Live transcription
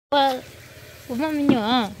Của mình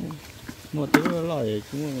nhỏ. Một thứ loại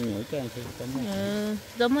chúng mình nhỏ trang thì có một.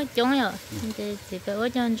 Giống mới chống rồi. Chỉ phải ở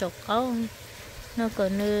trên chỗ có. Nó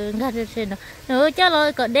còn ngắt được trên đó. Nó cho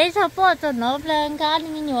rồi còn đấy sao bỏ cho nó lên cá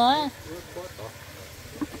mình nhỏ.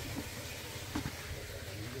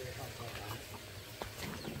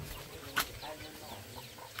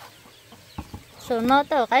 Số nó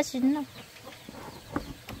tao cái xin nó.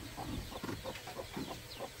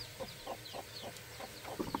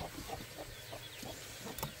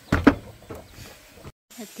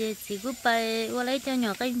 Thì chỉ cứ bay qua lấy cho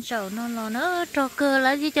nhỏ cái sầu nó cho cơ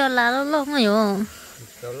lá gì cho lá nó lo ngay không?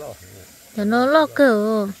 Cho nó lo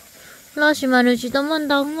cơ, lo gì mà nó chỉ tao muốn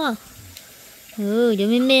đông mà. Giờ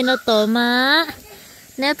mình nó to mà,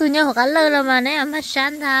 nếu thu nhau hoặc ăn lơ là mà nếu ăn hết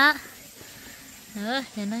sáng thà. Giờ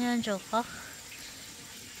nó ăn chỗ khó.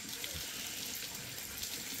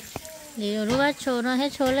 Giờ lúc bắt show nó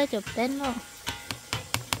hết show lấy chụp tên luôn.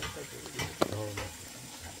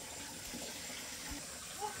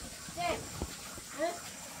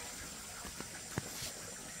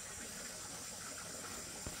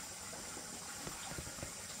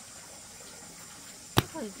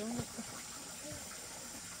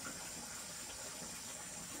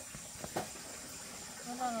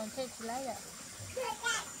 Nó chơi chỉ lấy vậy.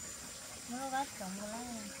 Nó bắt chồng lấy.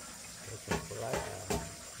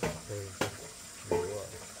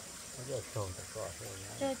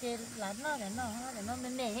 Chơi chơi lát nó để nó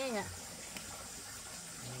mềm mềm hết vậy.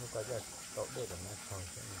 Nó có giờ tốt để nó xong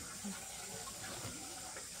thế này.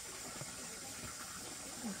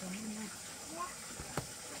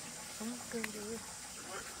 Không cười đi.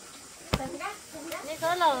 Này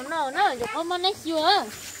có lẩu nó được không mà nét chưa?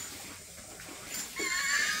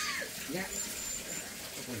 Dạ.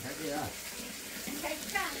 Còn thấy gì à? Thấy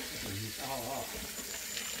sao?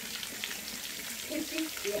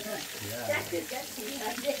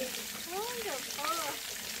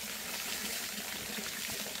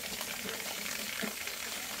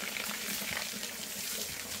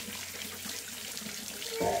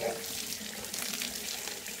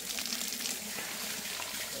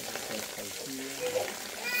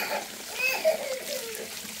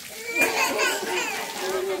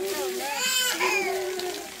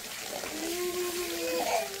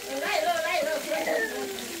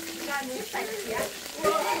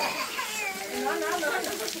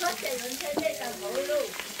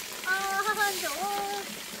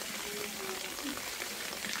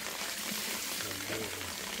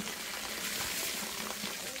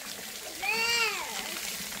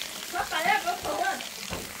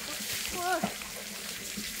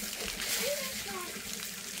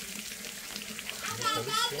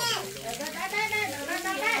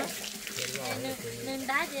 Nên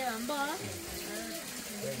đá gì mà bò.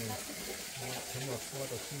 Chúng mà mua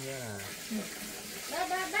được kia là.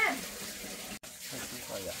 Ba. Không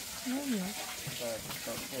phải vậy. Nó nhiều.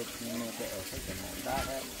 Có một nó sẽ ở cái phần mỏng đá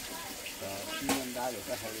đấy. Và nhân đá được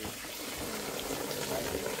cái hay.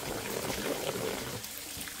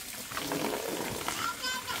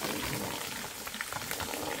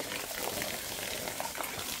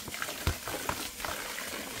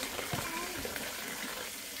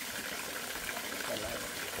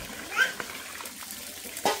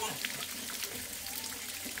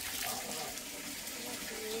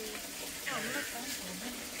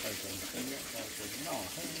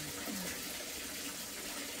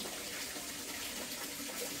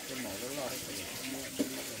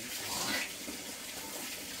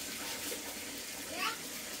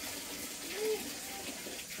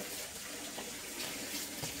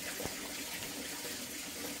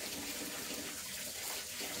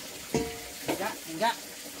 Dạ.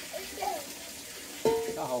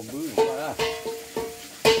 Cái hồng bự coi đó.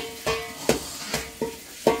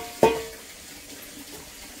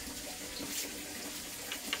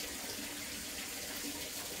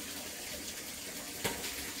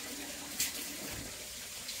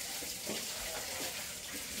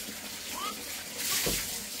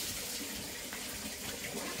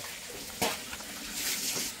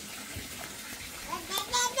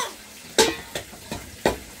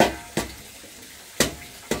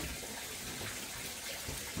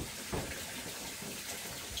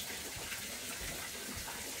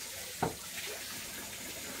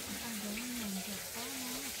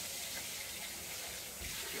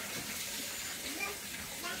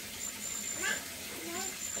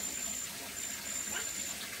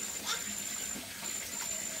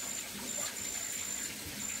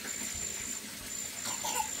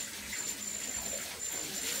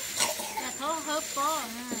 Hớp có à.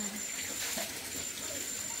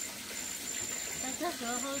 Ta rất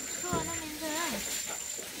là hơi chua nó mình rồi.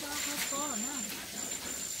 Cho hớp có nữa.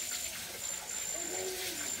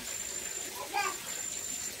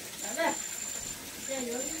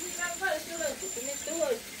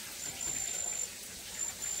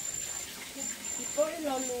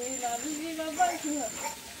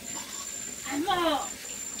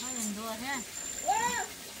 nhìn đùa thế.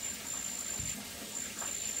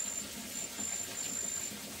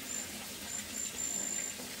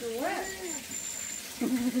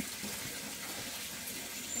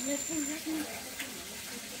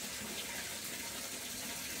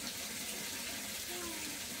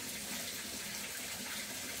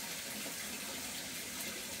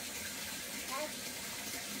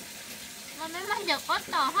 Mà mấy mắt giật có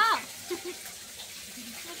tỏ ha.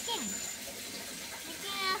 Mấy kinh. Mấy kia.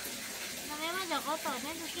 Mà mấy mắt giật có tỏ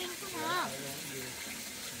nên tôi kinh chứ hả?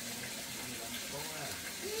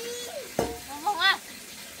 Không không à.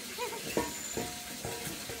 Không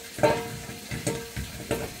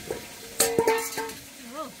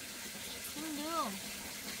được.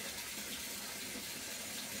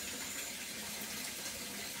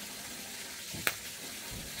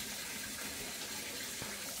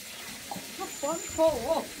 Con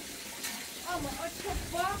khổ mà ở chụp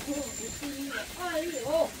quá khổ thì ai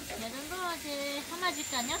hiểu Để nó có thì không mà chỉ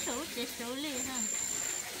cần nhớ số chỉ số lì ha.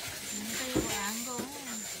 Đây của ăn cô.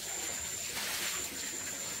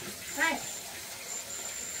 đây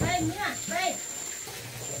đây nhá đây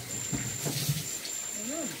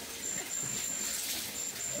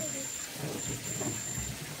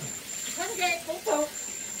con gì cũng phục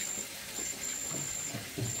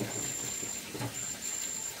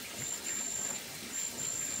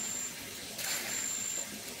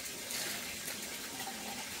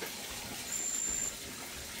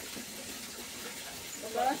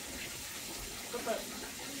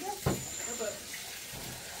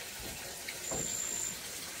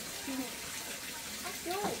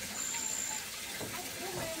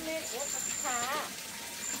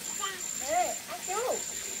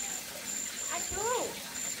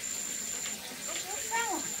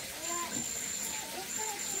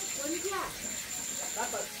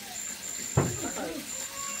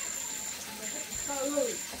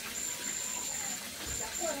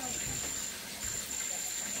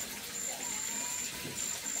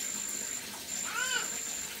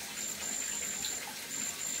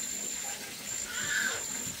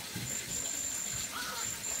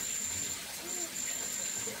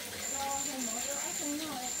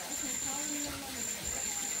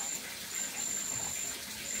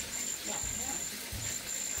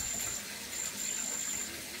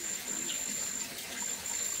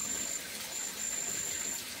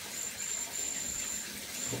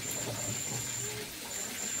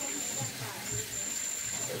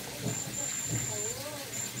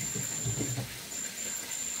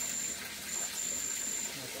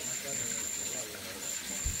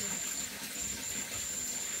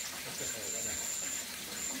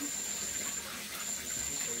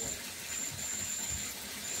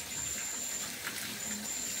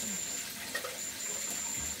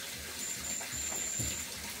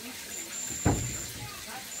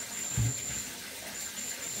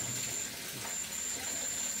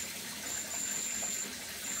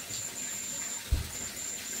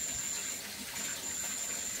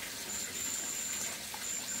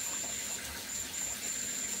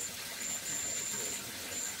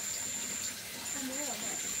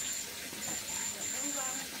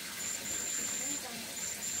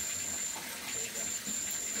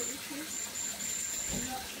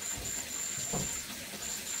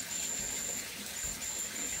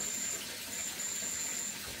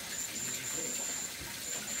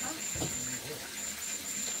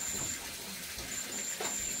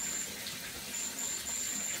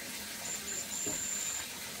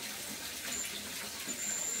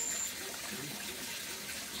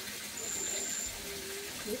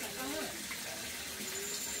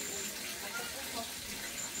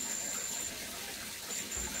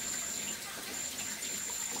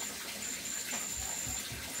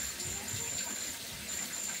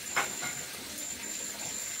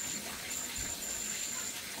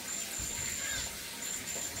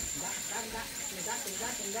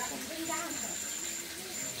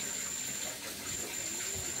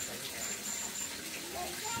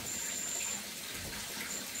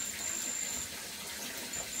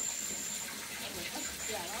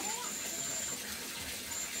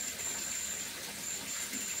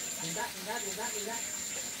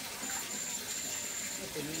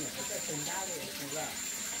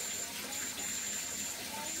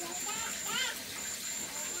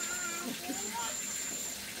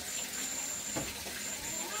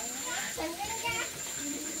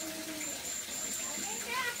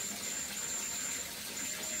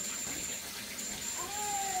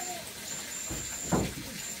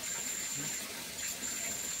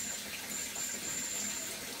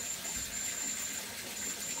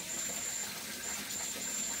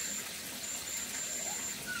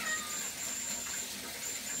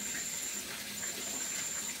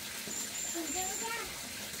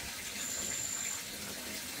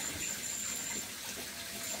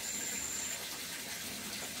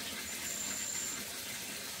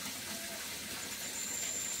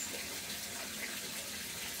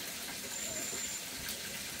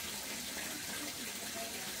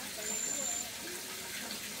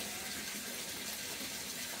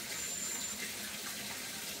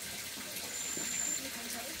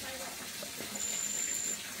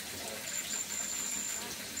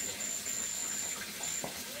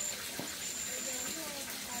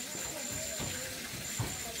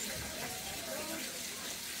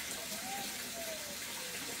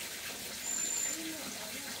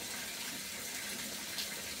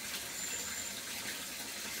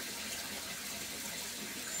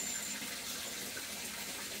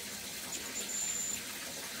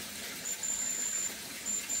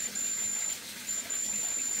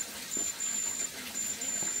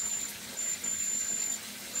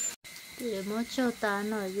để mó cho ta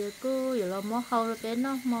nói giờ cứ giờ là mó hậu là bé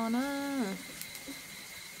nó mò nữa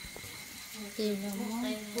thì là mó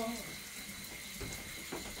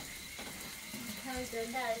thôi giờ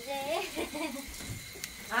là dê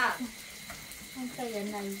à không phải giờ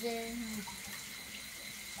là dê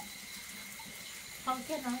không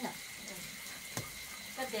chết nói nhở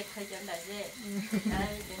cái đẹp thời gian đại dê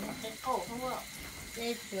đây cái cổ không ạ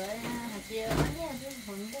dê sữa hạt tiêu ở đây là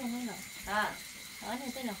hồn dê nữa nè à ở đây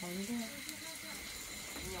tên là hồn dê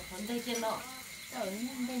nhiều phần đây trên đó ở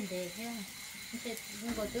những bên đề theo cái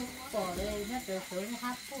có chút bỏ đây nó được sữa nó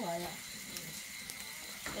hấp của rồi ạ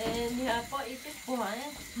nhà có ít cái của ấy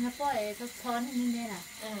nó bỏ cái con như thế nào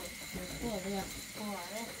ừ của đây ạ của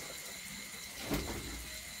ấy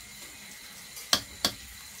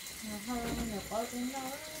nó hơi nó có cái nó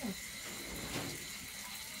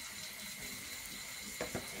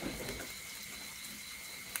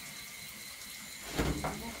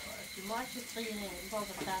chỉ mỗi chút tiền này bao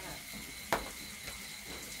vật ta à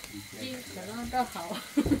chứ nó rất hậu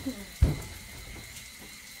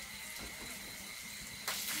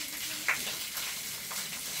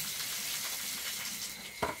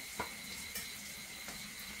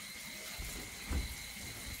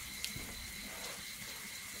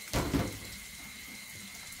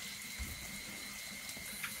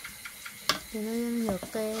thì nó nhiều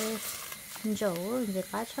cái rổ thì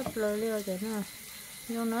cá chép lơ liêu thì nó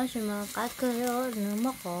nhưng nó chỉ mà cá cơ đó nó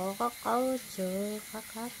mất có chữ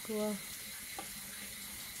cá cua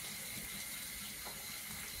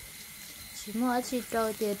chỉ mua chỉ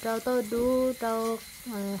trâu thì trâu tôi đu trâu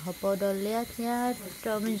họ bỏ đồ lia nha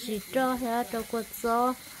trâu mình chỉ trâu ha trâu quật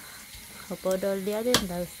gió họ bỏ đồ lia đến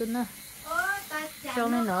đầu xuân á trâu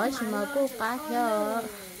này nó chỉ mà cô cá theo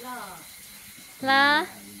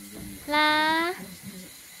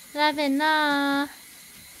là bên nó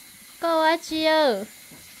cô á chiêu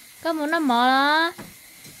có muốn nó mỏ đó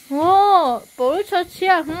ô bố cho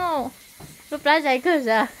chiêu không lúc đó dậy cứ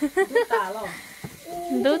giờ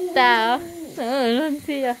đút tao luôn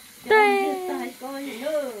gì à đây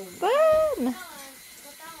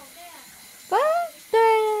quá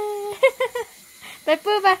đây bay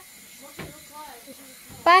bơi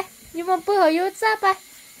bay nhưng mà bơi hồi vô ra bay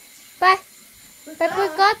bơi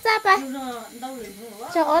có ra bay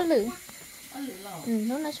cho ó lửa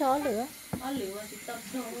nó cho ó lửa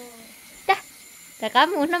đã có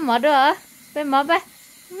muốn nó mở được bay mở bay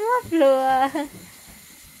mất lừa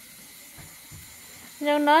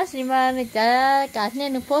nhưng nó chỉ mà cả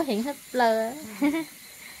nên được phố hiện hết lờ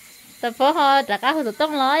tập phố ho đã cá hồi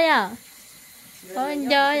tông nói à có anh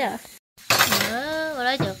chơi à nữa ở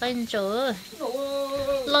đây chỗ cái chỗ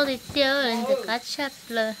lo thì tiêu rồi được cá chép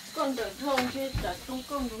lờ con đợi thông chứ đã tung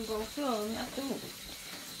công sữa nhá tung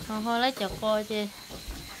ho lấy chỗ coi chứ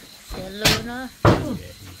sẽ lưu nó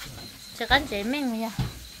cho cánh chế mình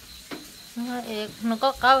vậy nó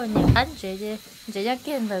có câu nhiều cánh chế chứ chế cho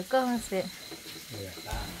kiên được con sẽ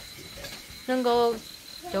đừng có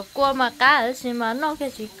chỗ qua mà cá ở xí mà nó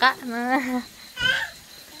cái gì cá mà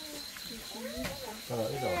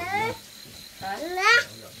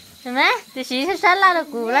thấy mấy thì xí sẽ sát la được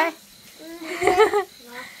củ đấy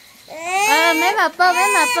mấy mà bơ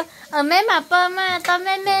mấy mà bơ mà to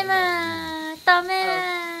mê mà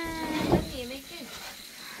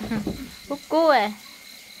cú cú à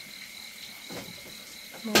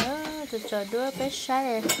nữa tôi chờ đứa bé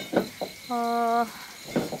sai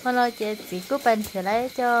hôm nay chị chỉ cứ bên thì lấy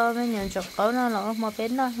cho mấy nhận chụp cổ nó là một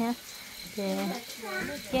bên đó nha thì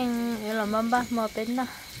chăng là mắm ba một bên đó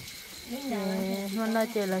hôm nay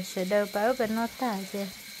chị là sẽ đều báo bên nó ta chị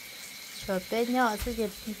rồi bên nhỏ sẽ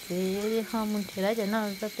chị hôm mình thì lấy cho nó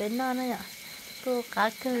cái bên đó nữa nhở cô cá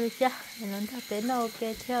cơ chứ nó ta bên nó ok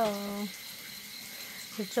theo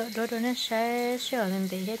thì chỗ đó nó sẽ lên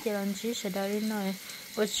để hết chị làm chỉ sẽ đào đi rồi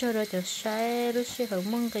ở chỗ đóจะใช้รู้สึกเ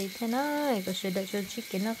หมือนกันแค่นั้นก็sẽได้จนชิค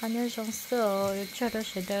กี้พายnó có nhớ trong sữa chỗ đó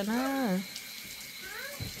sẽ đàoนะ